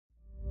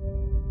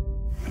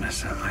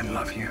Vanessa, I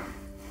love you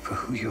for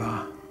who you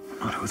are,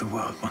 not who the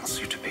world wants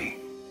you to be.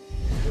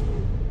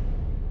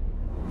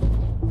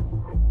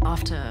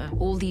 After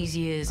all these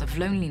years of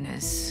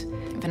loneliness,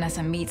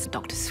 Vanessa meets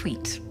Dr.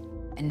 Sweet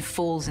and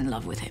falls in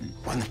love with him.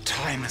 When the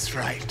time is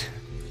right,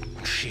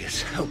 when she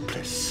is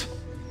helpless,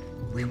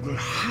 we will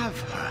have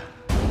her.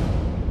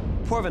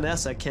 Poor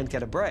Vanessa can't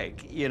get a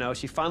break. You know,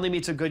 she finally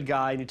meets a good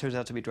guy, and he turns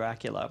out to be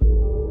Dracula.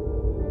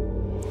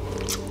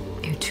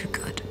 You're too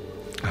good.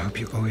 I hope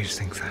you always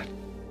think that.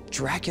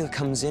 Dracula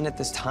comes in at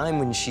this time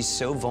when she's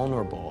so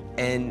vulnerable,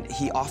 and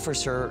he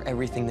offers her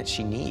everything that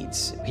she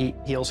needs. He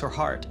heals her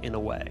heart in a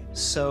way.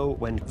 So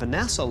when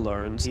Vanessa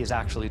learns he is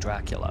actually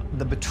Dracula,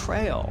 the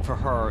betrayal for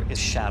her is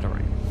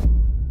shattering.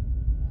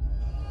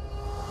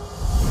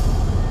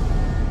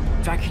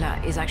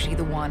 Dracula is actually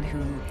the one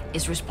who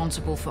is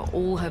responsible for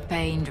all her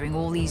pain during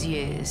all these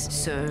years,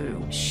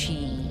 so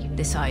she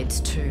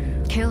decides to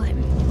kill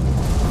him.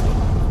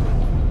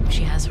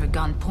 She has her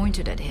gun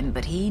pointed at him,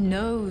 but he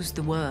knows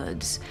the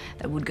words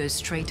that would go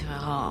straight to her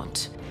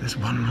heart. There's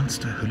one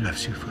monster who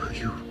loves you for who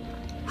you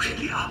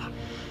really are,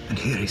 and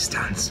here he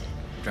stands.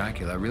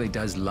 Dracula really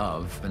does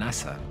love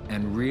Vanessa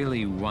and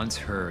really wants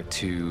her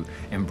to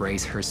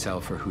embrace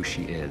herself for who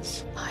she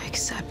is. I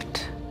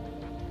accept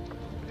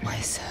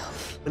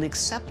myself. In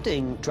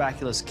accepting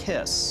Dracula's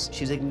kiss,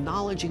 she's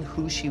acknowledging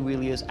who she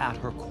really is at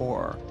her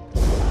core.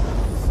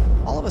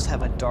 All of us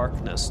have a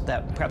darkness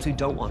that perhaps we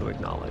don't want to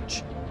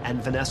acknowledge,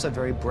 and Vanessa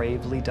very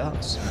bravely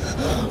does.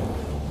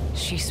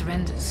 She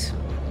surrenders,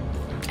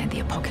 and the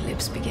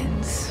apocalypse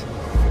begins.